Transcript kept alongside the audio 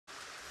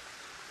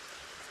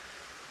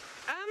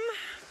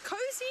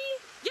honestly,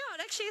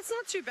 yeah, actually it's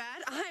not too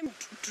bad. I'm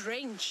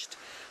drenched.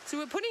 So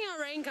we're putting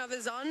our rain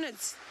covers on.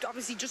 It's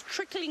obviously just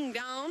trickling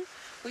down.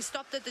 We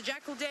stopped at the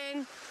Jackal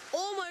Den,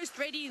 almost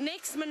ready.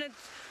 Next minute,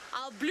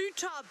 our blue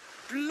top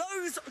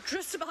blows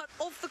just about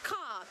off the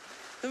car.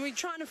 Then we're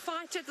trying to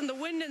fight it in the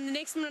wind, and the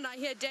next minute I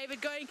hear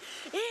David going,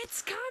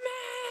 "It's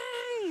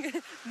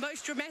coming!"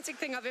 Most dramatic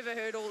thing I've ever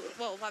heard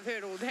I've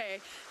heard all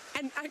day.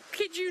 And I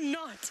kid you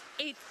not,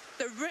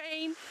 the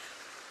rain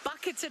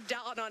bucketed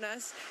down on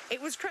us. It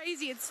was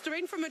crazy. It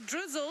went from a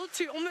drizzle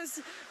to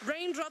almost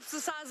raindrops the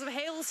size of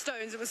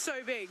hailstones. It was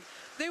so big.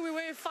 Then we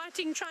were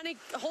fighting, trying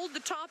to hold the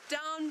top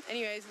down.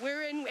 Anyways,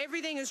 we're in.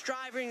 Everything is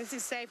dry. Everything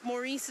is safe.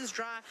 Maurice is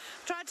dry.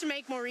 Tried to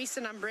make Maurice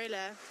an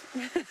umbrella.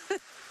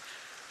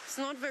 It's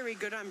not very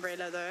good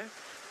umbrella though.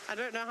 I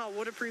don't know how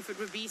waterproof it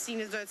would be,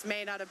 seeing as though it's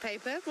made out of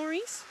paper.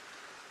 Maurice,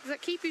 does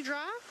that keep you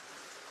dry?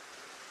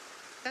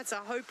 That's a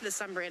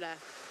hopeless umbrella.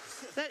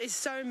 That is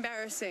so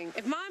embarrassing.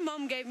 If my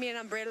mom gave me an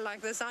umbrella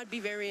like this, I'd be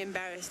very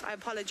embarrassed. I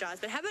apologize,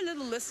 but have a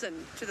little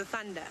listen to the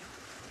thunder.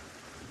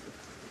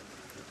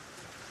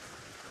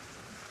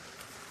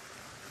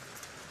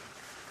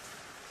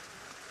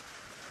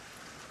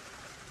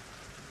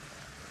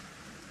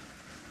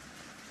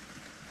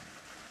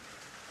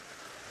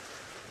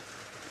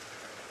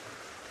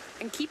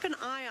 And keep an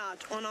eye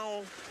out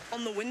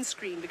on the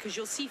windscreen, because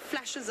you'll see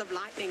flashes of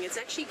lightning. It's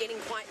actually getting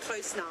quite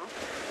close now.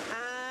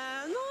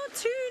 Not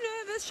too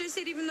nervous, just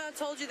said, even though I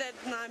told you that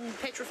I'm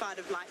petrified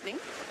of lightning.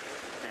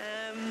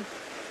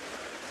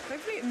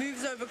 Hopefully it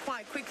moves over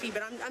quite quickly,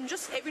 but I'm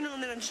just, every now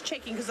and then I'm just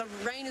checking, because the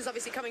rain is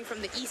obviously coming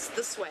from the east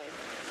this way.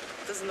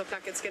 Doesn't look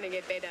like it's going to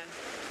get better.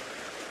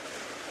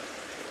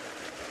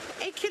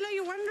 Hey Killer,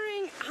 you're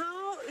wondering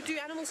how do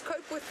animals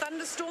cope with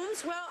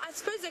thunderstorms? Well, I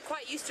suppose they're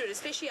quite used to it,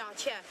 especially out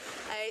here.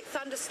 A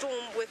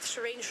thunderstorm with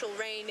torrential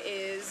rain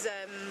is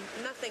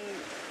nothing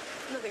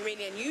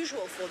really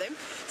unusual for them,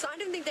 so I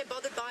don't think they're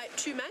bothered by it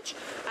too much.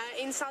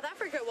 In South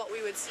Africa, what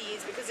we would see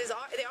is, because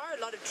there are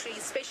a lot of trees,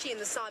 especially in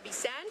the Sabi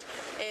sand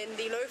in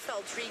the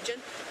Lowveld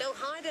region, they'll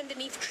hide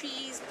underneath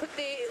trees,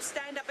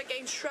 stand up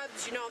against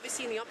shrubs, you know,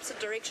 obviously in the opposite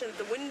direction that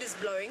the wind is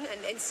blowing,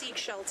 and seek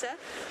shelter.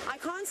 I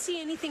can't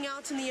see anything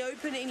out in the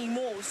open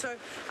anymore, so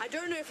I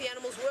don't know if the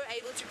animals were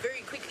able to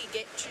very quickly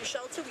get to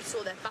shelter. We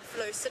saw that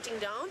buffalo sitting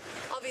down,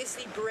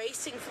 obviously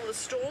bracing for the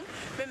storm.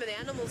 Remember, the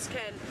animals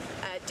can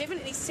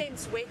definitely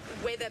sense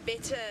weather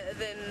better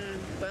than,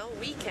 well,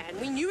 we can.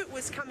 We knew it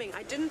was coming.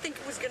 I didn't think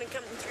it was going to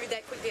come through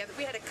that quickly. I think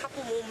we had a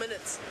couple more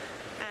minutes,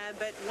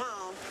 but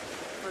wow,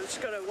 I'm just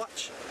got to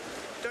watch.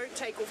 Don't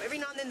take off. Every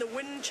now and then the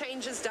wind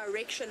changes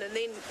direction, and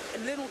then a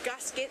little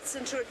gust gets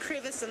into a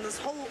crevice, and the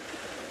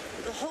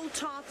whole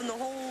top and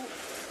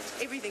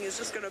everything is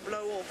just going to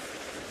blow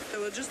off. So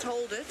we'll just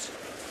hold it.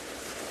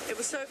 It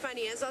was so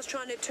funny, as I was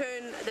trying to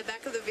turn the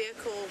back of the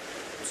vehicle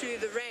to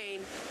the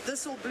rain,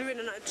 this all blew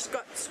in and I just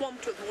got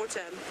swamped with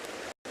water.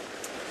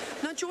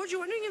 Now, George, you're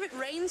wondering if it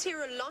rains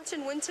here a lot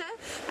in winter?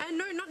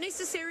 No, not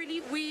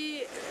necessarily.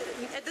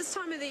 At this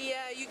time of the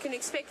year, you can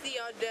expect the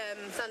odd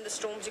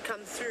thunderstorm to come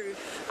through.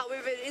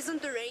 However, it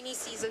isn't the rainy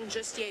season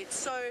just yet.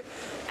 So,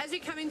 as we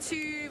come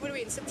into, what are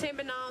we in,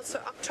 September now? So,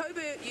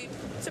 October, you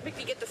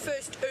typically get the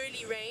first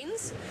early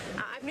rains.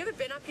 I've never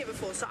been up here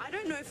before, so I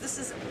don't know if this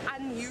is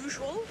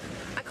unusual.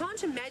 I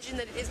can't imagine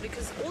that it is,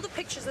 because all the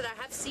pictures that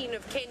I have seen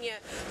of Kenya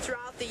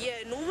throughout the year,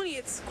 normally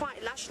it's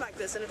quite lush like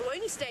this, and it will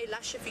only stay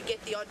lush if you get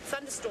the odd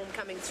thunderstorm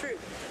coming through.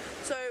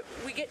 So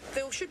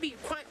there should be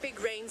quite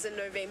big rains in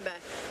November.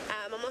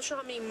 I'm not sure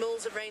how many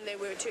mils of rain they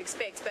were to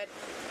expect, but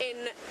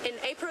in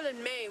April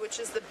and May, which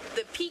is the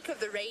peak of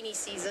the rainy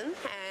season,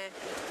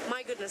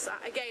 my goodness,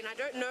 again, I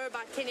don't know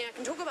about Kenya. I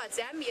can talk about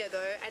Zambia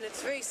though, and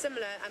it's very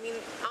similar. I mean,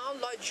 our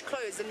lodge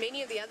closed, and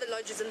many of the other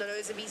lodges in the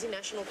Lozambizi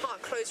National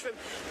Park closed from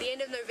the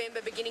end of November,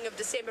 beginning of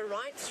December,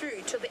 right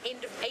through till the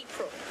end of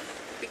April,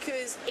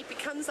 because it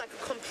becomes like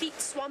a complete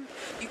swamp.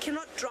 You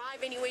cannot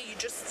drive anywhere. You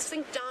just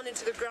sink down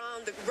into the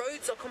ground. The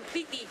roads are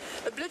completely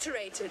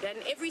obliterated, and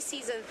every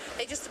season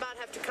they just about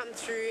have to come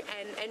through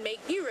and make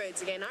new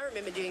roads again. I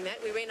remember doing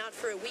that. We went out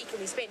for a week and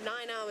we spent 9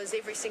 hours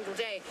every single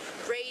day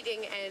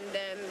grading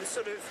and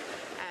sort of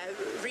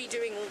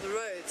redoing all the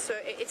roads. So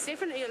it's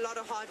definitely a lot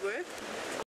of hard work.